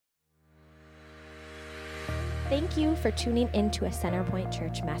Thank you for tuning into a Centerpoint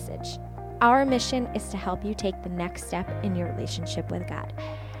Church message. Our mission is to help you take the next step in your relationship with God.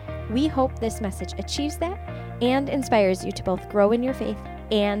 We hope this message achieves that and inspires you to both grow in your faith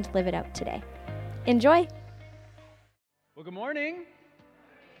and live it out today. Enjoy. Well, good morning.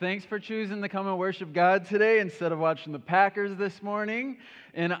 Thanks for choosing to come and worship God today instead of watching the Packers this morning.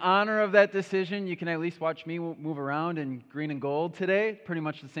 In honor of that decision, you can at least watch me move around in green and gold today. Pretty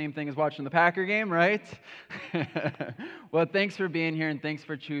much the same thing as watching the Packer game, right? Well, thanks for being here and thanks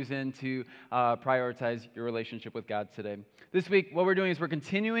for choosing to prioritize your relationship with God today. This week, what we're doing is we're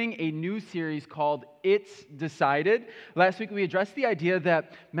continuing a new series called It's Decided. Last week, we addressed the idea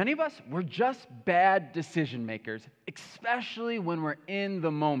that many of us, we're just bad decision makers, especially when we're in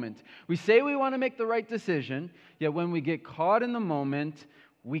the moment. We say we want to make the right decision, yet when we get caught in the moment,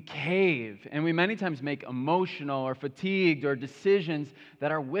 we cave, and we many times make emotional or fatigued or decisions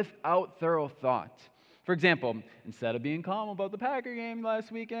that are without thorough thought. For example, instead of being calm about the Packer game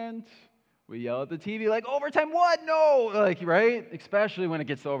last weekend, we yell at the TV like, overtime, what? No! Right? Especially when it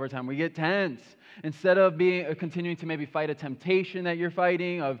gets to overtime, we get tense. Instead of continuing to maybe fight a temptation that you're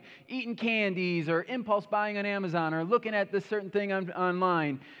fighting of eating candies or impulse buying on Amazon or looking at this certain thing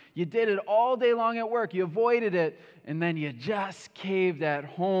online, you did it all day long at work. You avoided it, and then you just caved at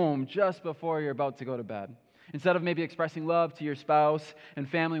home just before you're about to go to bed. Instead of maybe expressing love to your spouse and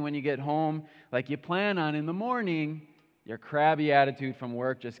family when you get home, like you plan on in the morning, your crabby attitude from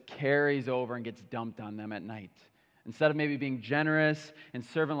work just carries over and gets dumped on them at night. Instead of maybe being generous and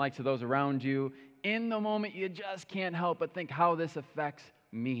servant-like to those around you, in the moment you just can't help but think how this affects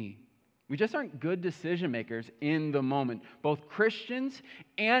me. We just aren't good decision makers in the moment. Both Christians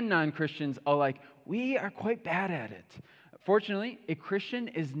and non-Christians alike, we are quite bad at it. Fortunately, a Christian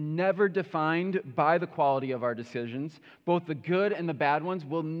is never defined by the quality of our decisions. Both the good and the bad ones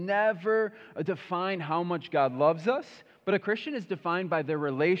will never define how much God loves us, but a Christian is defined by their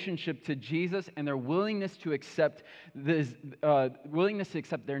relationship to Jesus and their willingness to accept their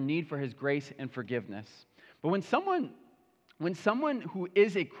need for His grace and forgiveness. But when someone who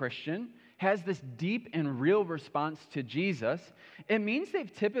is a Christian has this deep and real response to Jesus, it means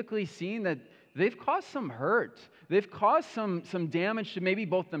they've typically seen that they've caused some hurt. They've caused some damage to maybe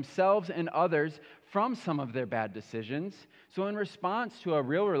both themselves and others from some of their bad decisions. So in response to a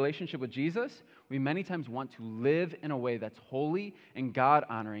real relationship with Jesus, we many times want to live in a way that's holy and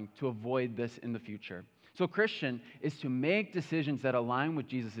God-honoring to avoid this in the future. So Christian is to make decisions that align with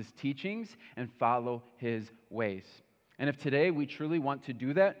Jesus' teachings and follow His ways. And if today we truly want to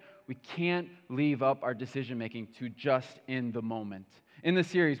do that, we can't leave up our decision-making to just in the moment. In the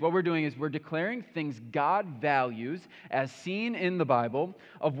series, what we're doing is we're declaring things God values as seen in the Bible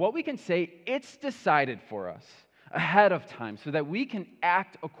of what we can say it's decided for us ahead of time so that we can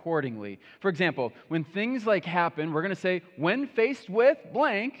act accordingly. For example, when things like happen, we're going to say, when faced with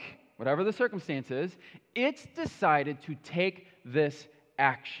blank, whatever the circumstance is, it's decided to take this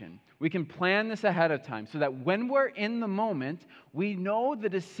action. We can plan this ahead of time so that when we're in the moment, we know the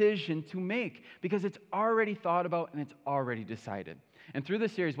decision to make because it's already thought about and it's already decided. And through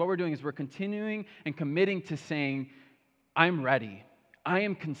this series, what we're doing is we're continuing and committing to saying, I'm ready. I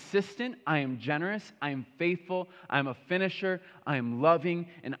am consistent, I am generous, I am faithful, I am a finisher, I am loving,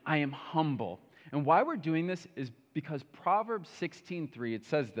 and I am humble. And why we're doing this is because Proverbs 16:3, it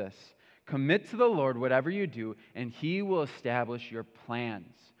says this, commit to the Lord whatever you do, and He will establish your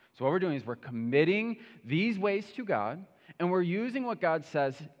plans. So what we're doing is we're committing these ways to God, and we're using what God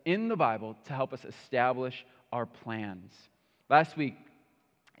says in the Bible to help us establish our plans. Last week,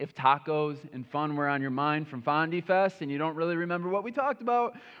 if tacos and fun were on your mind from Fondue Fest and you don't really remember what we talked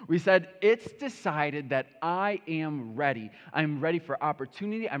about, we said, it's decided that I am ready. I'm ready for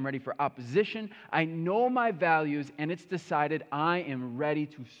opportunity. I'm ready for opposition. I know my values, and it's decided I am ready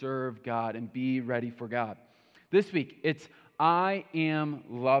to serve God and be ready for God. This week, it's I am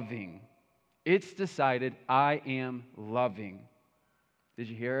loving. It's decided I am loving. Did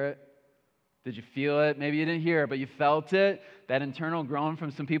you hear it? Did you feel it? Maybe you didn't hear it, but you felt it. That internal groan from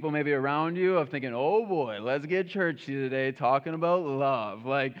some people maybe around you of thinking, oh boy, let's get churchy today talking about love.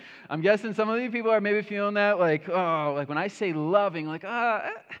 Like, I'm guessing some of you people are maybe feeling that, like when I say loving, like,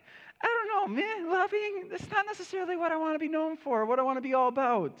 I don't know, man, loving, that's not necessarily what I want to be known for, what I want to be all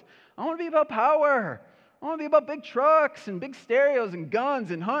about. I want to be about power. I want to be about big trucks and big stereos and guns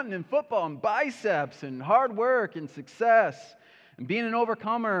and hunting and football and biceps and hard work and success. And being an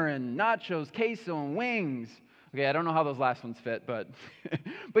overcomer and nachos, queso, and wings. Okay, I don't know how those last ones fit, but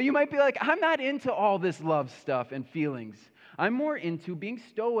you might be like, I'm not into all this love stuff and feelings. I'm more into being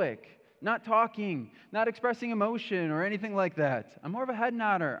stoic, not talking, not expressing emotion or anything like that. I'm more of a head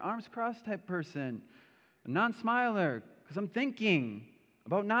nodder, arms crossed type person. a non-smiler because I'm thinking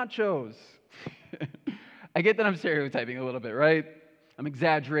about nachos. I get that I'm stereotyping a little bit, right? I'm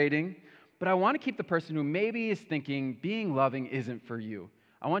exaggerating, but I want to keep the person who maybe is thinking being loving isn't for you.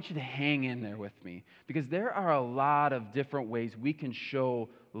 I want you to hang in there with me because there are a lot of different ways we can show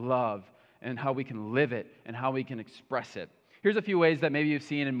love and how we can live it and how we can express it. Here's a few ways that maybe you've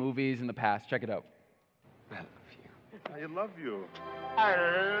seen in movies in the past. Check it out. I love you. I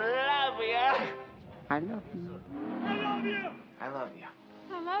love you. I love you. I love you.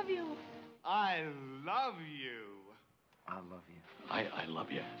 I love you. I love you. I love you. I love you. I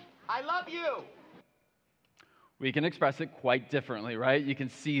love you. I love you. We can express it quite differently, right? You can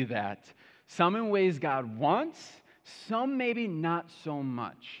see that. Some in ways God wants, some maybe not so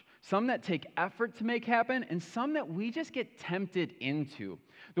much. Some that take effort to make happen, and some that we just get tempted into.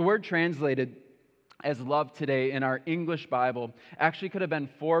 The word translated as love today in our English Bible actually could have been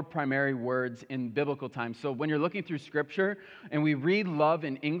 4 primary words in biblical times. So when you're looking through Scripture and we read love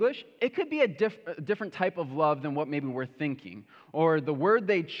in English, it could be a different type of love than what maybe we're thinking. Or the word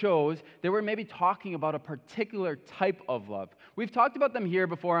they chose, they were maybe talking about a particular type of love. We've talked about them here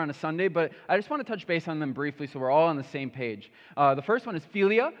before on a Sunday, but I just want to touch base on them briefly so we're all on the same page. The first one is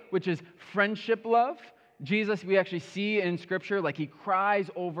philia, which is friendship love. Jesus, we actually see in Scripture, like he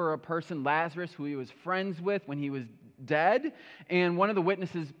cries over a person, Lazarus, who he was friends with when he was dead. And one of the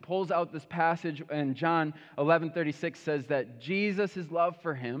witnesses pulls out this passage, and John 11:36 says that Jesus' love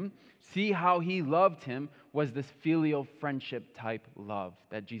for him, see how he loved him, was this filial friendship type love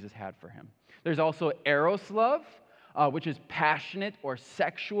that Jesus had for him. There's also eros love, which is passionate or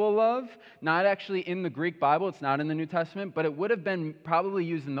sexual love. Not actually in the Greek Bible. It's not in the New Testament, but it would have been probably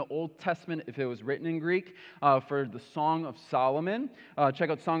used in the Old Testament if it was written in Greek for the Song of Solomon. Check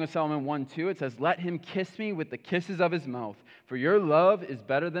out Song of Solomon 1:2. It says, "Let him kiss me with the kisses of his mouth, for your love is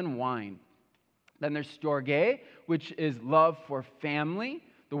better than wine." Then there's storge, which is love for family.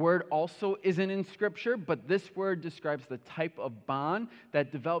 The word also isn't in Scripture, but this word describes the type of bond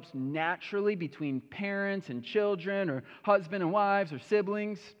that develops naturally between parents and children, or husband and wives, or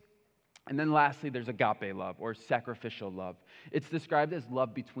siblings. And then lastly, there's agape love, or sacrificial love. It's described as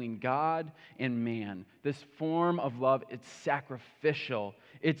love between God and man. This form of love, it's sacrificial.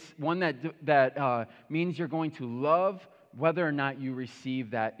 It's one that means you're going to love whether or not you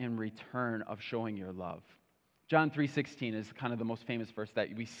receive that in return of showing your love. John 3:16 is kind of the most famous verse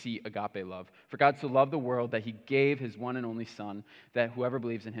that we see agape love. "For God so loved the world that he gave his one and only Son, that whoever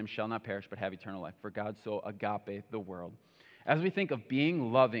believes in him shall not perish but have eternal life. For God so agape the world." As we think of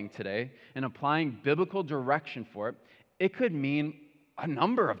being loving today and applying biblical direction for it, it could mean a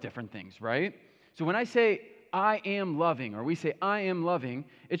number of different things, right? So when I say, "I am loving," or we say, "I am loving,"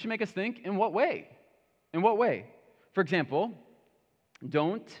 it should make us think, in what way? In what way? For example,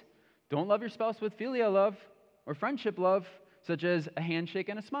 don't love your spouse with philia love, or friendship love, such as a handshake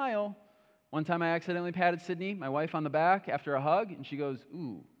and a smile. One time I accidentally patted Sydney, my wife, on the back after a hug, and she goes,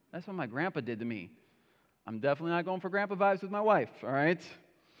 "Ooh, that's what my grandpa did to me." I'm definitely not going for grandpa vibes with my wife, all right?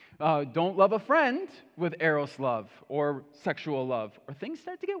 Don't love a friend with eros love or sexual love, or things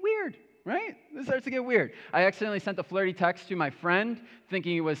start to get weird, right? This starts to get weird. I accidentally sent a flirty text to my friend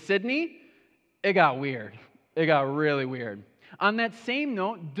thinking it was Sydney. It got weird. It got really weird. On that same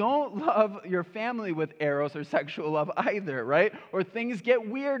note, don't love your family with eros or sexual love either, right? Or things get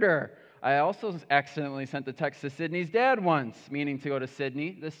weirder. I also accidentally sent a text to Sydney's dad once, meaning to go to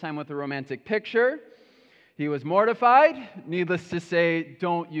Sydney, this time with a romantic picture. He was mortified. Needless to say,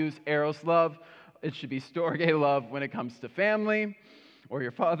 don't use eros love. It should be storge love when it comes to family, or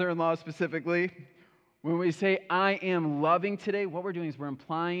your father-in-law specifically. When we say, "I am loving" today, what we're doing is we're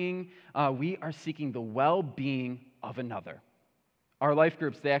implying we are seeking the well-being of another. Our life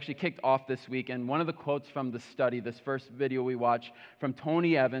groups, they actually kicked off this week, and one of the quotes from the study, this first video we watched from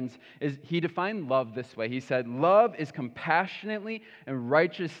Tony Evans, is he defined love this way. He said, "Love is compassionately and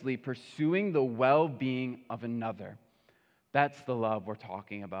righteously pursuing the well-being of another." That's the love we're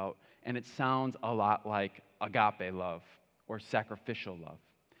talking about, and it sounds a lot like agape love or sacrificial love.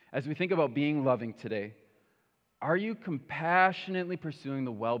 As we think about being loving today, are you compassionately pursuing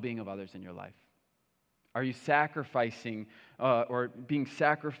the well-being of others in your life? Are you sacrificing or being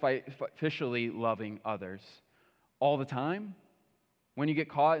sacrificially loving others all the time? When you get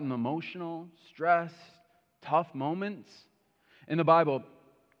caught in emotional, stress, tough moments? In the Bible,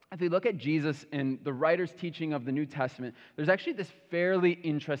 if we look at Jesus and the writer's teaching of the New Testament, there's actually this fairly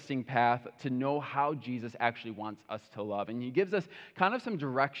interesting path to know how Jesus actually wants us to love. And he gives us kind of some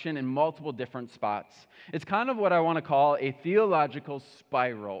direction in multiple different spots. It's kind of what I want to call a theological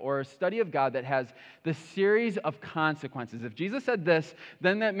spiral, or a study of God that has the series of consequences. If Jesus said this,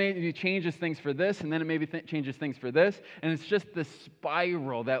 then that maybe changes things for this, and then it maybe changes things for this. And it's just this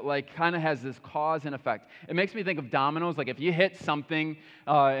spiral that like kind of has this cause and effect. It makes me think of dominoes. Like if you hit something,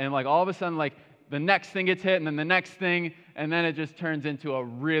 and like all of a sudden, like the next thing gets hit, and then the next thing, and then it just turns into a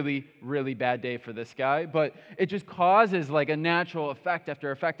really, really bad day for this guy. But it just causes like a natural effect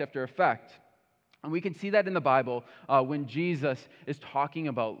after effect after effect. And we can see that in the Bible when Jesus is talking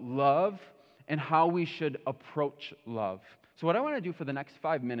about love and how we should approach love. So what I want to do for the next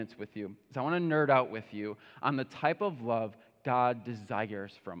 5 minutes with you is I want to nerd out with you on the type of love God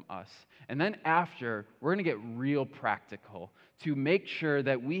desires from us. And then after, we're going to get real practical to make sure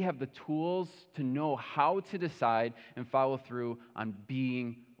that we have the tools to know how to decide and follow through on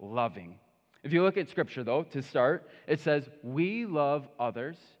being loving. If you look at Scripture, though, to start, it says, we love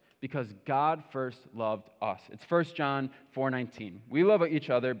others because God first loved us. It's 1 John 4:19. We love each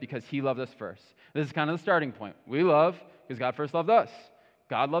other because he loved us first. This is kind of the starting point. We love because God first loved us.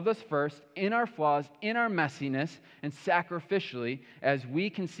 God loved us first in our flaws, in our messiness, and sacrificially, as we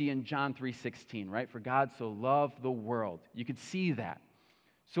can see in John 3:16, right? For God so loved the world. You could see that.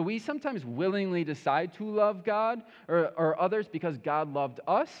 So we sometimes willingly decide to love God or others because God loved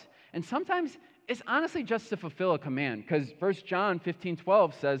us, and sometimes it's honestly just to fulfill a command, because 1 John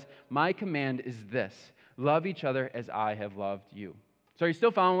 15:12 says, my command is this, love each other as I have loved you. So are you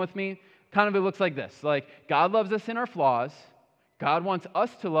still following with me? Kind of it looks like this. Like God loves us in our flaws. God wants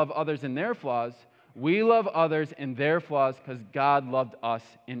us to love others in their flaws. We love others in their flaws because God loved us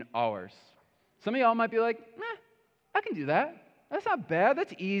in ours. Some of y'all might be like, I can do that. That's not bad.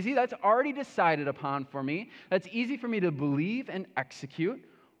 That's easy. That's already decided upon for me. That's easy for me to believe and execute.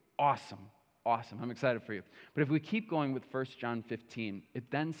 Awesome. Awesome. I'm excited for you. But if we keep going with 1 John 15,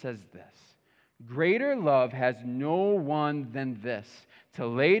 it then says this. Greater love has no one than this, to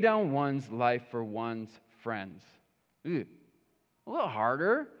lay down one's life for one's friends. Ooh. A little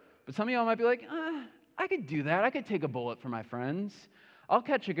harder, but some of y'all might be like, I could do that. I could take a bullet for my friends. I'll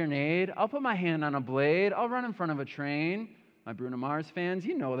catch a grenade. I'll put my hand on a blade. I'll run in front of a train. My Bruno Mars fans,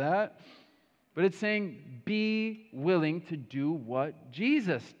 you know that. But it's saying, be willing to do what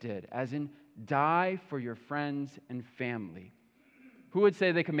Jesus did, as in die for your friends and family. Who would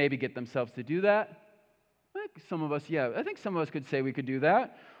say they could maybe get themselves to do that? I think some of us, yeah. I think some of us could say we could do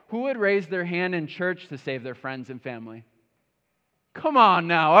that. Who would raise their hand in church to save their friends and family? Come on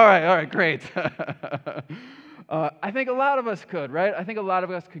now. All right, great. I think a lot of us could, right? I think a lot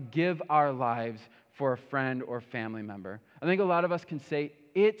of us could give our lives for a friend or family member. I think a lot of us can say,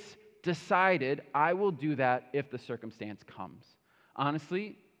 it's decided, I will do that if the circumstance comes.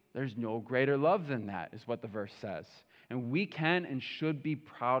 Honestly, there's no greater love than that, is what the verse says. And we can and should be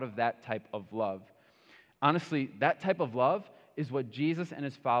proud of that type of love. Honestly, that type of love is what Jesus and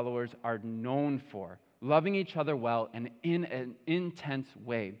his followers are known for. Loving each other well and in an intense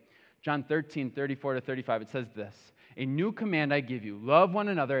way. John 13:34-35, it says this, a new command I give you, love one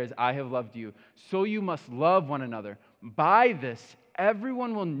another as I have loved you, so you must love one another. By this,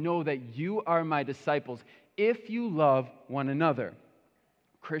 everyone will know that you are my disciples if you love one another.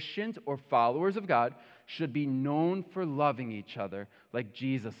 Christians or followers of God should be known for loving each other like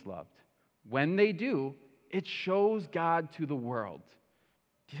Jesus loved. When they do, it shows God to the world.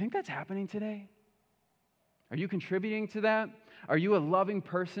 Do you think that's happening today? Are you contributing to that? Are you a loving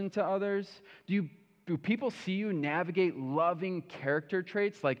person to others? Do people see you navigate loving character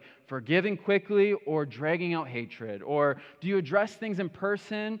traits like forgiving quickly or dragging out hatred? Or do you address things in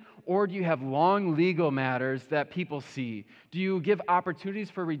person, or do you have long legal matters that people see? Do you give opportunities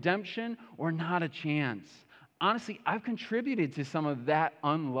for redemption or not a chance? Honestly, I've contributed to some of that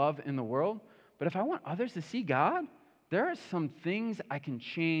unlove in the world, but if I want others to see God, there are some things I can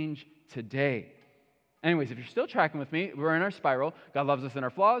change today. Anyways, if you're still tracking with me, we're in our spiral. God loves us in our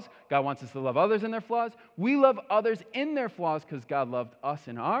flaws. God wants us to love others in their flaws. We love others in their flaws because God loved us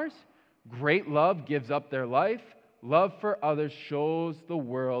in ours. Great love gives up their life. Love for others shows the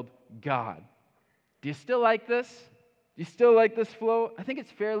world God. Do you still like this? Do you still like this flow? I think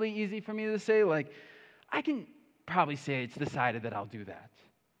it's fairly easy for me to say, I can probably say it's decided that I'll do that.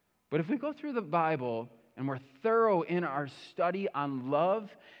 But if we go through the Bible and we're thorough in our study on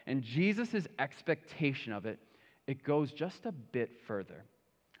love and Jesus' expectation of it, it goes just a bit further.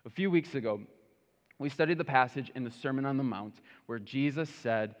 A few weeks ago, we studied the passage in the Sermon on the Mount where Jesus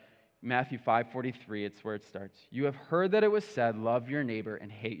said, Matthew 5:43, it's where it starts. You have heard that it was said, love your neighbor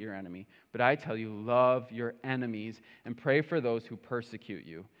and hate your enemy. But I tell you, love your enemies and pray for those who persecute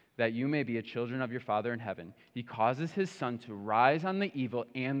you, that you may be a children of your Father in heaven. He causes his sun to rise on the evil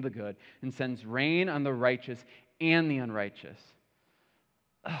and the good, and sends rain on the righteous and the unrighteous.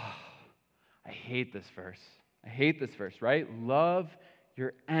 Oh, I hate this verse. I hate this verse, right? Love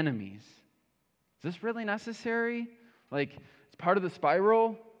your enemies. Is this really necessary? Like, it's part of the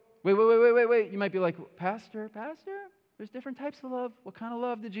spiral? Wait. You might be like, Pastor, there's different types of love. What kind of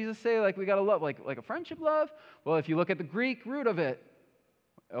love did Jesus say? Like, we got to love, like a friendship love? Well, if you look at the Greek root of it,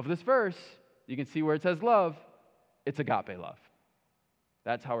 of this verse, you can see where it says love. It's agape love.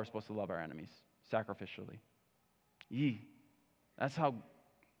 That's how we're supposed to love our enemies, sacrificially. That's how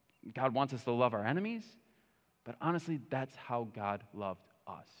God wants us to love our enemies. But honestly, that's how God loved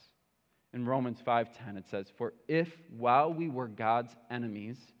us. In Romans 5:10, it says, for if while we were God's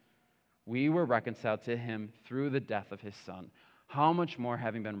enemies, we were reconciled to him through the death of his Son, how much more,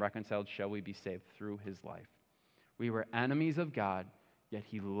 having been reconciled, shall we be saved through his life? We were enemies of God, yet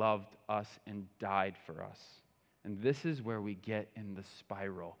he loved us and died for us. And this is where we get in the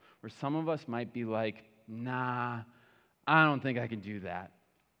spiral, where some of us might be like, nah, I don't think I can do that.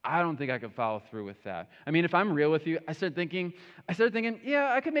 I don't think I could follow through with that. I mean, if I'm real with you, I started thinking,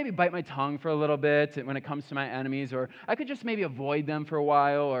 yeah, I could maybe bite my tongue for a little bit when it comes to my enemies, or I could just maybe avoid them for a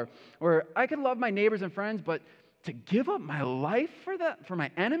while, or I could love my neighbors and friends, but to give up my life for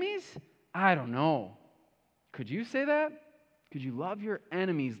my enemies? I don't know. Could you say that? Could you love your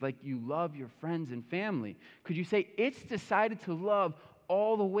enemies like you love your friends and family? Could you say it's decided to love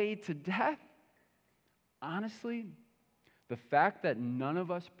all the way to death? Honestly, the fact that none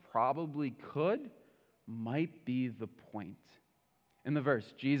of us probably could might be the point. In the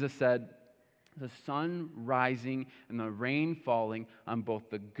verse, Jesus said, the sun rising and the rain falling on both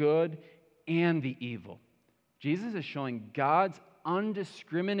the good and the evil. Jesus is showing God's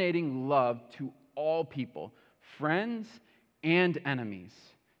undiscriminating love to all people, friends and enemies.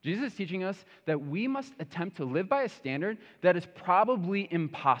 Jesus is teaching us that we must attempt to live by a standard that is probably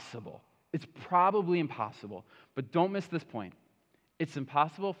impossible. It's probably impossible. But don't miss this point. It's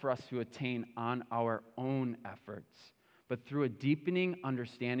impossible for us to attain on our own efforts, but through a deepening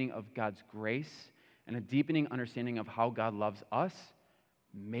understanding of God's grace and a deepening understanding of how God loves us,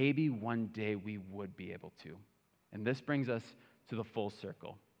 maybe one day we would be able to. And this brings us to the full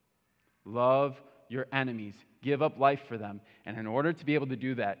circle. Love your enemies. Give up life for them. And in order to be able to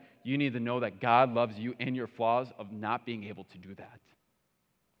do that, you need to know that God loves you in your flaws of not being able to do that.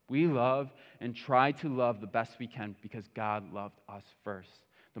 We love and try to love the best we can because God loved us first.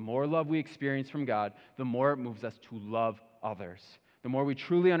 The more love we experience from God, the more it moves us to love others. The more we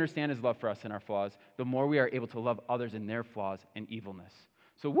truly understand his love for us in our flaws, the more we are able to love others in their flaws and evilness.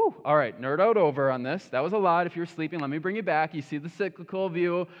 So, all right, nerd out over on this. That was a lot. If you're sleeping, let me bring you back. You see the cyclical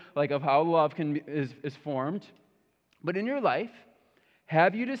view of how love is formed. But in your life,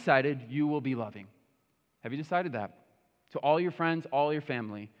 have you decided you will be loving? Have you decided that? To all your friends, all your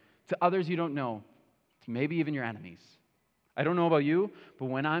family, to others you don't know, to maybe even your enemies. I don't know about you, but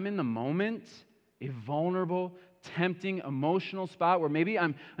when I'm in the moment, a vulnerable, tempting, emotional spot where maybe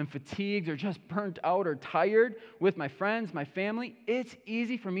I'm fatigued or just burnt out or tired with my friends, my family, it's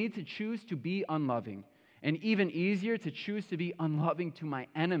easy for me to choose to be unloving, and even easier to choose to be unloving to my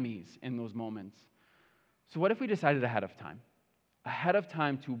enemies in those moments. So what if we decided ahead of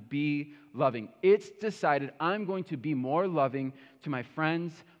time to be loving? It's decided I'm going to be more loving to my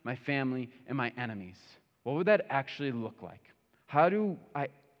friends, my family, and my enemies. What would that actually look like? How do I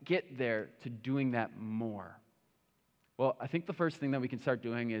get there to doing that more? Well, I think the first thing that we can start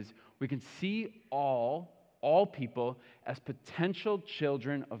doing is we can see all people as potential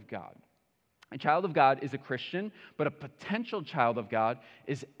children of God. A child of God is a Christian, but a potential child of God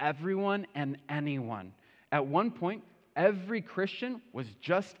is everyone and anyone. At one point, every Christian was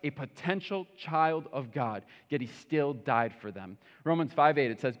just a potential child of God, yet he still died for them. Romans 5:8,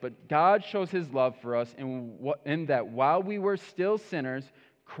 it says, but God shows his love for us in that while we were still sinners,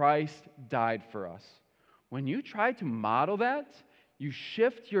 Christ died for us. When you try to model that, you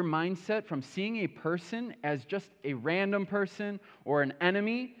shift your mindset from seeing a person as just a random person or an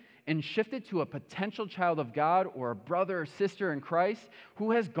enemy and shift it to a potential child of God or a brother or sister in Christ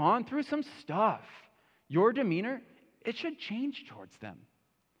who has gone through some stuff. Your demeanor, it should change towards them.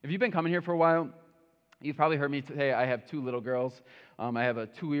 If you've been coming here for a while, you've probably heard me say I have 2 little girls. I have a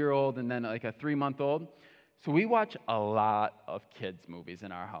 2-year-old and then like a 3-month-old. So we watch a lot of kids' movies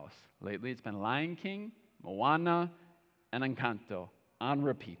in our house. Lately, it's been Lion King, Moana, and Encanto on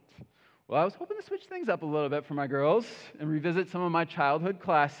repeat. Well, I was hoping to switch things up a little bit for my girls and revisit some of my childhood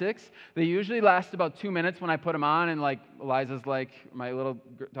classics. They usually last about 2 minutes when I put them on, and like Eliza's like, my little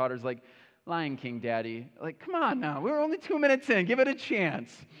daughter's like, Lion King, Daddy. Like, come on now, we're only 2 minutes in, give it a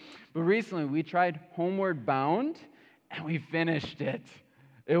chance. But recently we tried Homeward Bound, and we finished it.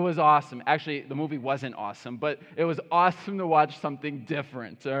 It was awesome. Actually, the movie wasn't awesome, but it was awesome to watch something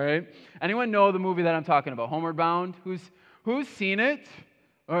different, all right? Anyone know the movie that I'm talking about, Homeward Bound? Who's seen it?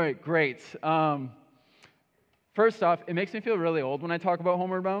 All right, great. First off, it makes me feel really old when I talk about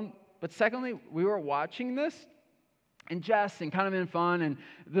Homeward Bound. But secondly, we were watching this in jest and kind of in fun. And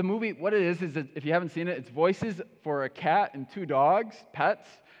the movie, what it is that if you haven't seen it, it's voices for a cat and 2 dogs, pets,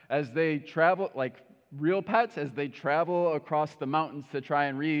 as they travel, like real pets, as they travel across the mountains to try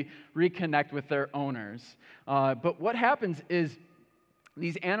and reconnect with their owners. But what happens is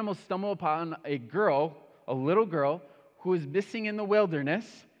these animals stumble upon a little girl, who is missing in the wilderness,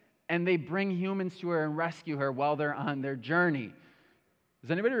 and they bring humans to her and rescue her while they're on their journey. Does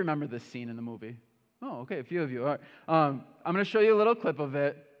anybody remember this scene in the movie? Oh, okay, a few of you. All right. I'm going to show you a little clip of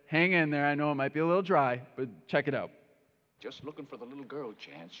it. Hang in there. I know it might be a little dry, but check it out. Just looking for the little girl,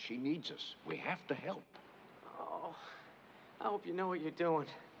 Chance. She needs us. We have to help. Oh, I hope you know what you're doing.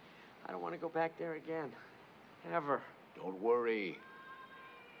 I don't want to go back there again. Ever. Don't worry.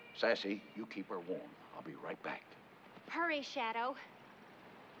 Sassy, you keep her warm. I'll be right back. Hurry, Shadow.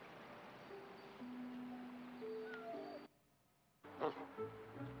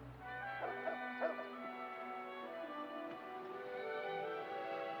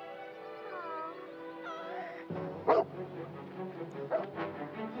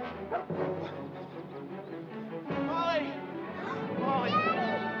 Molly! Molly!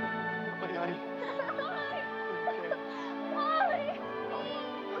 Molly, honey.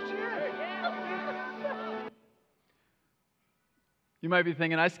 You might be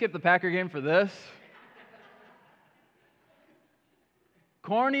thinking, I skipped the Packer game for this.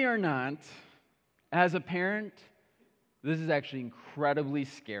 Corny or not, as a parent, this is actually incredibly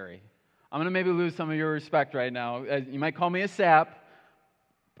scary. I'm going to maybe lose some of your respect right now. You might call me a sap,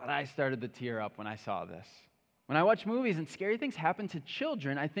 but I started to tear up when I saw this. When I watch movies and scary things happen to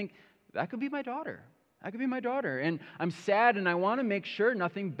children, I think, that could be my daughter. That could be my daughter. And I'm sad, and I want to make sure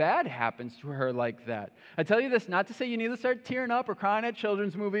nothing bad happens to her like that. I tell you this not to say you need to start tearing up or crying at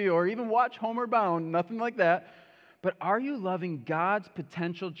children's movie or even watch Homeward Bound, nothing like that. But are you loving God's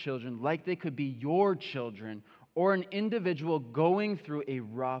potential children like they could be your children or an individual going through a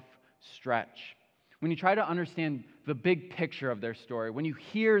rough stretch? When you try to understand the big picture of their story, when you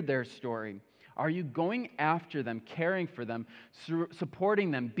hear their story, are you going after them, caring for them,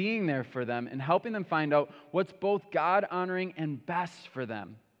 supporting them, being there for them, and helping them find out what's both God-honoring and best for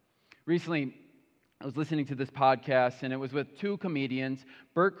them? Recently, I was listening to this podcast, and it was with 2 comedians,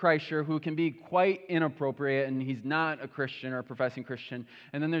 Bert Kreischer, who can be quite inappropriate, and he's not a Christian or a professing Christian.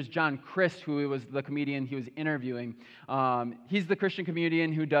 And then there's John Crist, who was the comedian he was interviewing. He's the Christian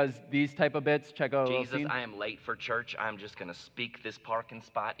comedian who does these type of bits. Check out Jesus, I am late for church. I'm just going to speak this parking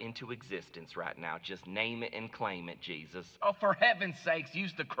spot into existence right now. Just name it and claim it, Jesus. Oh, for heaven's sakes,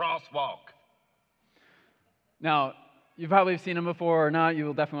 use the crosswalk. Now, you've probably seen him before or not. You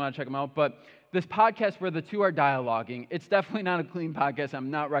will definitely want to check him out. But this podcast where the 2 are dialoguing, it's definitely not a clean podcast.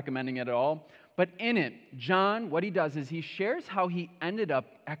 I'm not recommending it at all. But in it, John, what he does is he shares how he ended up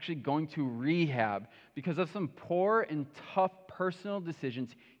actually going to rehab because of some poor and tough personal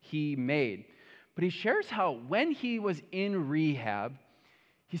decisions he made. But he shares how when he was in rehab,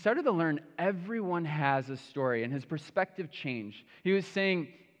 he started to learn everyone has a story, and his perspective changed. He was saying,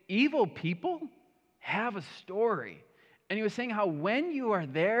 evil people have a story. And he was saying how when you are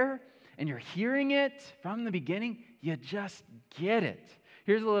there and you're hearing it from the beginning, you just get it.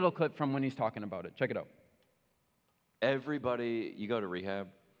 Here's a little clip from when he's talking about it. Check it out. Everybody, you go to rehab,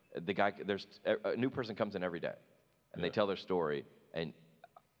 there's a new person comes in every day, and they tell their story, and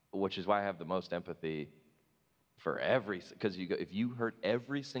which is why I have the most empathy for because if you heard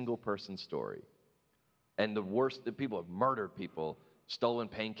every single person's story, and the worst, the people have murdered people, stolen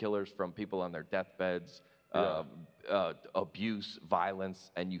painkillers from people on their deathbeds, abuse,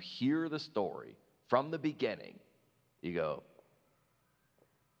 violence, and you hear the story from the beginning, you go,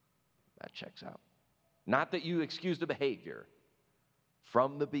 that checks out. Not that you excuse the behavior,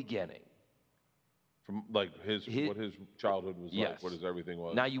 from the beginning. From like what his childhood was yes. like, what his everything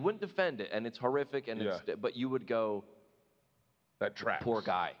was. Now you wouldn't defend it, and it's horrific, and but you would go, that tracks. Poor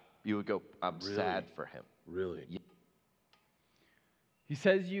guy. You would go, I'm really? Sad for him. Really? Yeah. He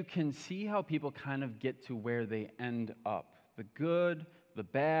says you can see how people kind of get to where they end up. The good, the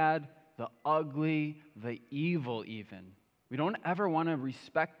bad, the ugly, the evil even. We don't ever want to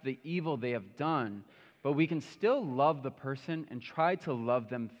respect the evil they have done, but we can still love the person and try to love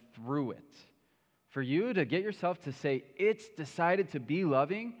them through it. For you to get yourself to say, it's decided to be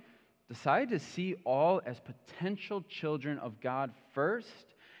loving, decide to see all as potential children of God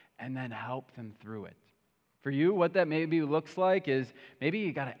first, and then help them through it. For you, what that maybe looks like is maybe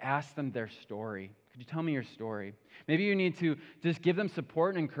you got to ask them their story. Could you tell me your story? Maybe you need to just give them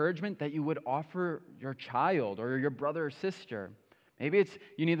support and encouragement that you would offer your child or your brother or sister. Maybe it's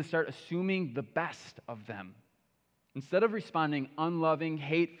you need to start assuming the best of them. Instead of responding unloving,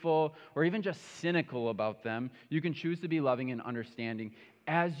 hateful, or even just cynical about them, you can choose to be loving and understanding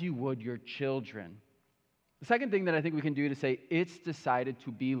as you would your children. The second thing that I think we can do to say it's decided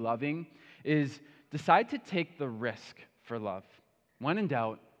to be loving is decide to take the risk for love. When in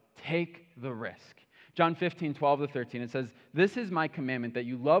doubt, take the risk. John 15:12-13, it says, "This is my commandment, that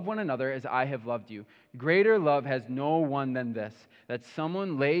you love one another as I have loved you. Greater love has no one than this, that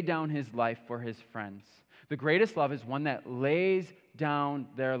someone lay down his life for his friends." The greatest love is one that lays down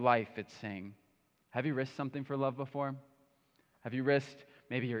their life, it's saying. Have you risked something for love before? Have you risked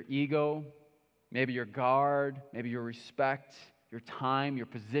maybe your ego, maybe your guard, maybe your respect, your time, your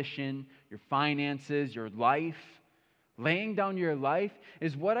position, your finances, your life? Laying down your life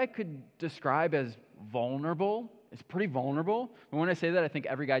is what I could describe as vulnerable. It's pretty vulnerable. And when I say that, I think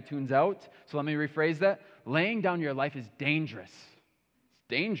every guy tunes out. So let me rephrase that. Laying down your life is dangerous. It's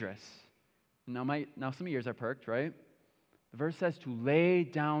dangerous. Now some of yours are perked, right? The verse says to lay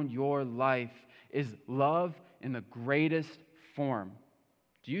down your life is love in the greatest form.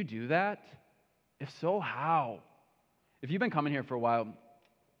 Do you do that? If so, how? If you've been coming here for a while,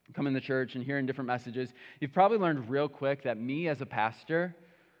 coming to church and hearing different messages, you've probably learned real quick that me as a pastor,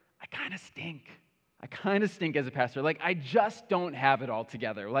 I kind of stink. I kind of stink as a pastor. Like, I just don't have it all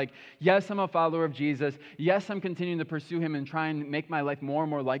together. Like, yes, I'm a follower of Jesus. Yes, I'm continuing to pursue him and try and make my life more and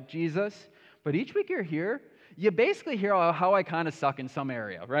more like Jesus. But each week you're here, you basically hear how I kind of suck in some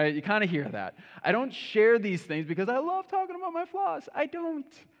area, right? You kind of hear that. I don't share these things because I love talking about my flaws. I don't.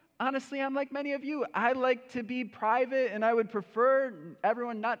 Honestly, I'm like many of you. I like to be private, and I would prefer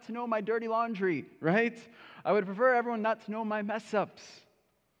everyone not to know my dirty laundry, right? I would prefer everyone not to know my mess-ups.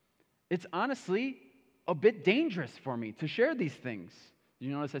 It's honestly a bit dangerous for me to share these things.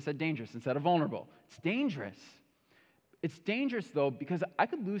 You notice I said dangerous instead of vulnerable. It's dangerous. It's dangerous, though, because I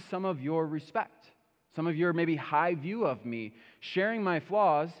could lose some of your respect, some of your maybe high view of me, sharing my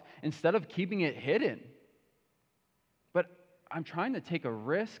flaws instead of keeping it hidden. But I'm trying to take a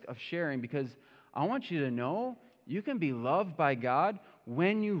risk of sharing because I want you to know you can be loved by God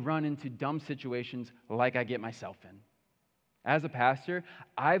when you run into dumb situations like I get myself in. As a pastor,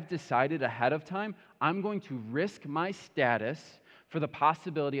 I've decided ahead of time I'm going to risk my status for the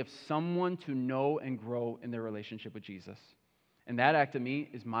possibility of someone to know and grow in their relationship with Jesus. And that act of me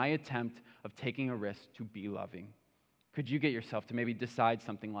is my attempt of taking a risk to be loving. Could you get yourself to maybe decide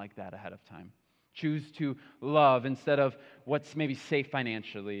something like that ahead of time? Choose to love instead of what's maybe safe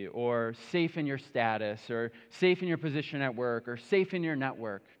financially or safe in your status or safe in your position at work or safe in your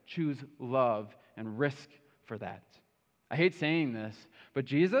network. Choose love and risk for that. I hate saying this, but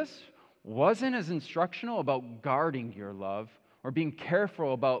Jesus wasn't as instructional about guarding your love or being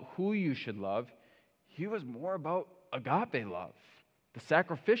careful about who you should love. He was more about agape love, the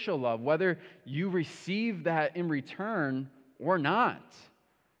sacrificial love, whether you receive that in return or not.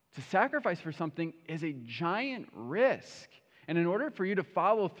 To sacrifice for something is a giant risk. And in order for you to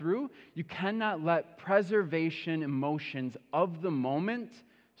follow through, you cannot let preservation emotions of the moment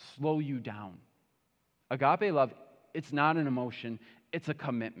slow you down. Agape love, it's not an emotion, it's a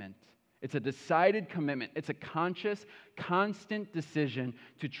commitment. It's a decided commitment. It's a conscious, constant decision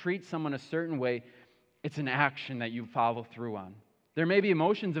to treat someone a certain way. It's an action that you follow through on. There may be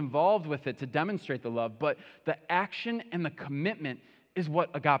emotions involved with it to demonstrate the love, but the action and the commitment is what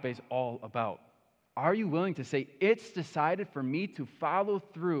agape is all about. Are you willing to say, it's decided for me to follow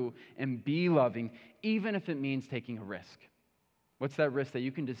through and be loving, even if it means taking a risk? What's that risk that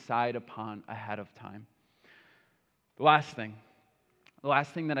you can decide upon ahead of time? The last thing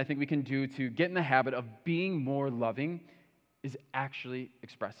that I think we can do to get in the habit of being more loving is actually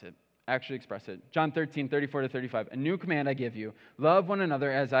express it. John 13:34-35. A new command I give you, love one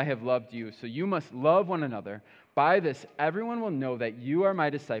another as I have loved you. So you must love one another. By this, everyone will know that you are my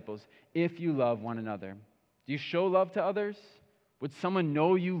disciples if you love one another. Do you show love to others? Would someone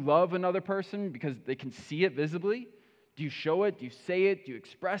know you love another person because they can see it visibly? Do you show it? Do you say it? Do you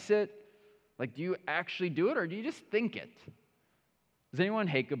express it? Like, do you actually do it, or do you just think it? Does anyone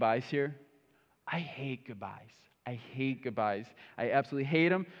hate goodbyes here? I hate goodbyes. I hate goodbyes. I absolutely hate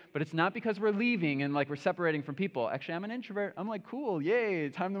them, but it's not because we're leaving and like we're separating from people. Actually, I'm an introvert. I'm like, cool, yay,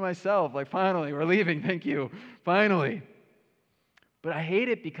 time to myself. Like, finally, we're leaving. Thank you. Finally. But I hate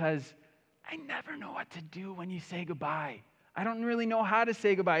it because I never know what to do when you say goodbye. I don't really know how to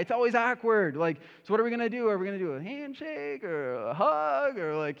say goodbye. It's always awkward. Like, so what are we going to do? Are we going to do a handshake or a hug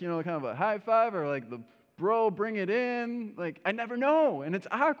or like, kind of a high five or like the bro, bring it in? Like, I never know, and it's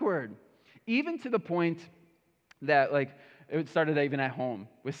awkward. Even to the point that like it started even at home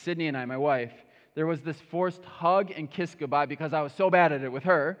with Sydney and I, my wife. There was this forced hug and kiss goodbye because I was so bad at it with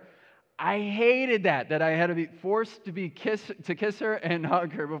her. I hated that I had to be forced to kiss her and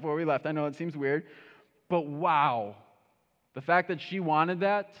hug her before we left. I know it seems weird, but wow. The fact that she wanted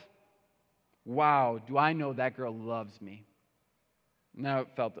that, wow, do I know that girl loves me. Now it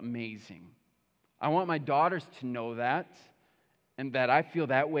felt amazing. I want my daughters to know that and that I feel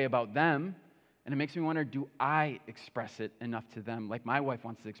that way about them. And it makes me wonder, do I express it enough to them like my wife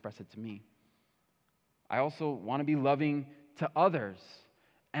wants to express it to me? I also want to be loving to others,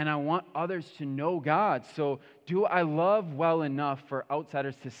 and I want others to know God. So do I love well enough for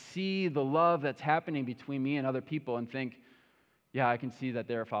outsiders to see the love that's happening between me and other people and think, yeah, I can see that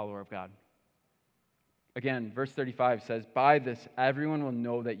they're a follower of God? Again, verse 35 says, by this everyone will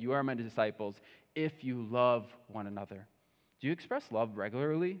know that you are my disciples if you love one another. Do you express love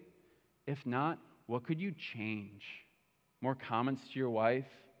regularly? If not, what could you change? More comments to your wife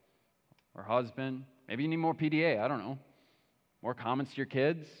or husband? Maybe you need more PDA, I don't know. More comments to your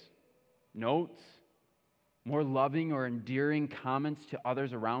kids? Notes? More loving or endearing comments to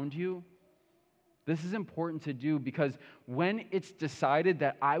others around you? This is important to do because when it's decided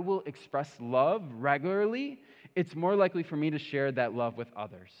that I will express love regularly, it's more likely for me to share that love with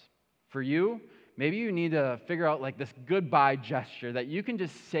others. For you, maybe you need to figure out like this goodbye gesture that you can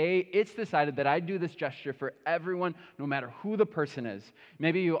just say, it's decided that I do this gesture for everyone, no matter who the person is.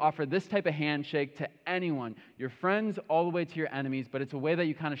 Maybe you offer this type of handshake to anyone, your friends all the way to your enemies, but it's a way that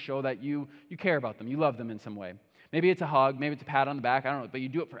you kind of show that you care about them, you love them in some way. Maybe it's a hug, maybe it's a pat on the back, I don't know, but you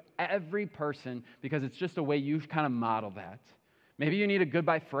do it for every person because it's just a way you kind of model that. Maybe you need a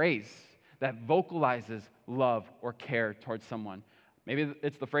goodbye phrase that vocalizes love or care towards someone. Maybe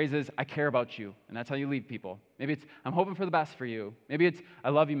it's the phrase is, I care about you, and that's how you leave people. Maybe it's, I'm hoping for the best for you. Maybe it's, I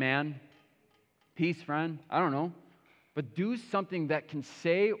love you, man. Peace, friend. I don't know. But do something that can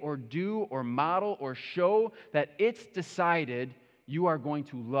say or do or model or show that it's decided you are going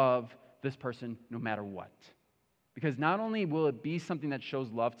to love this person no matter what. Because not only will it be something that shows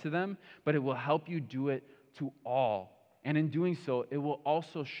love to them, but it will help you do it to all. And in doing so, it will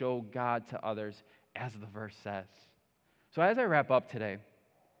also show God to others, as the verse says. So as I wrap up today,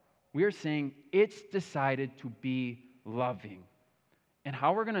 we are saying it's decided to be loving. And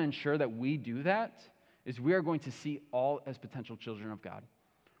how we're going to ensure that we do that is we are going to see all as potential children of God.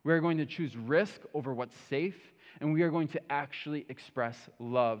 We are going to choose risk over what's safe, and we are going to actually express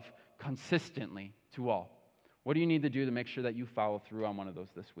love consistently to all. What do you need to do to make sure that you follow through on one of those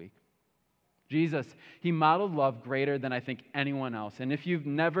this week? Jesus, he modeled love greater than I think anyone else. And if you've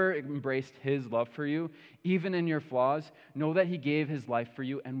never embraced his love for you, even in your flaws, know that he gave his life for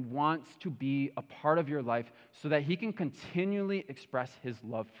you and wants to be a part of your life so that he can express his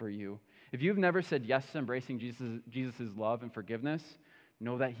love for you. If you've never said yes to embracing Jesus' love and forgiveness,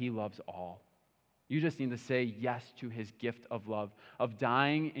 know that he loves all. You just need to say yes to his gift of love, of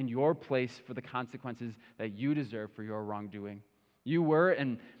dying in your place for the consequences that you deserve for your wrongdoing. You were,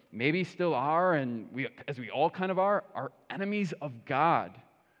 and maybe still are, and as we all kind of are enemies of God.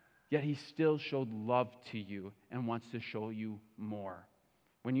 Yet he still showed love to you and wants to show you more.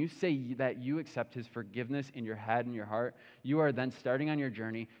 When you say that you accept his forgiveness in your head and your heart, you are then starting on your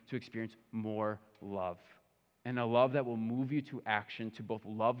journey to experience more love. And a love that will move you to action to both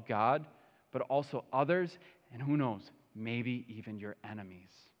love God, but also others, and who knows, maybe even your enemies.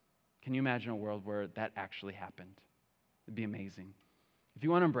 Can you imagine a world where that actually happened? It'd be amazing. If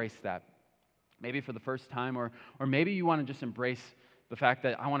you want to embrace that, maybe for the first time, or maybe you want to just embrace the fact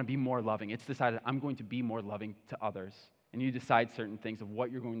that I want to be more loving. It's decided I'm going to be more loving to others. And you decide certain things of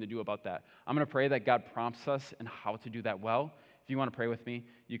what you're going to do about that. I'm going to pray that God prompts us in how to do that well. If you want to pray with me,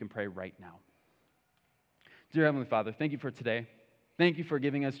 you can pray right now. Dear Heavenly Father, thank you for today. Thank you for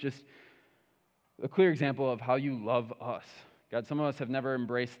giving us just a clear example of how you love us. God, some of us have never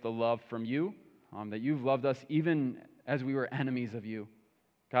embraced the love from you, that you've loved us even as we were enemies of you.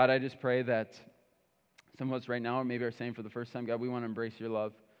 God, I just pray that some of us right now maybe are saying for the first time, God, we want to embrace your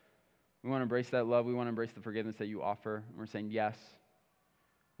love. We want to embrace that love. We want to embrace the forgiveness that you offer. And we're saying yes.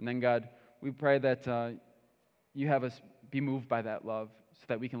 And then, God, we pray that you have us be moved by that love so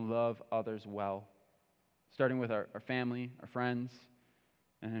that we can love others well. starting with our family, our friends,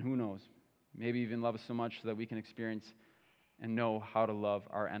 and who knows, maybe even love us so much so that we can experience and know how to love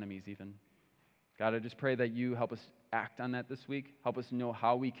our enemies even. God, I just pray that you help us act on that this week. Help us know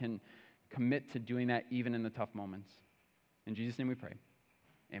how we can commit to doing that even in the tough moments. In Jesus' name we pray.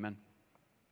 Amen.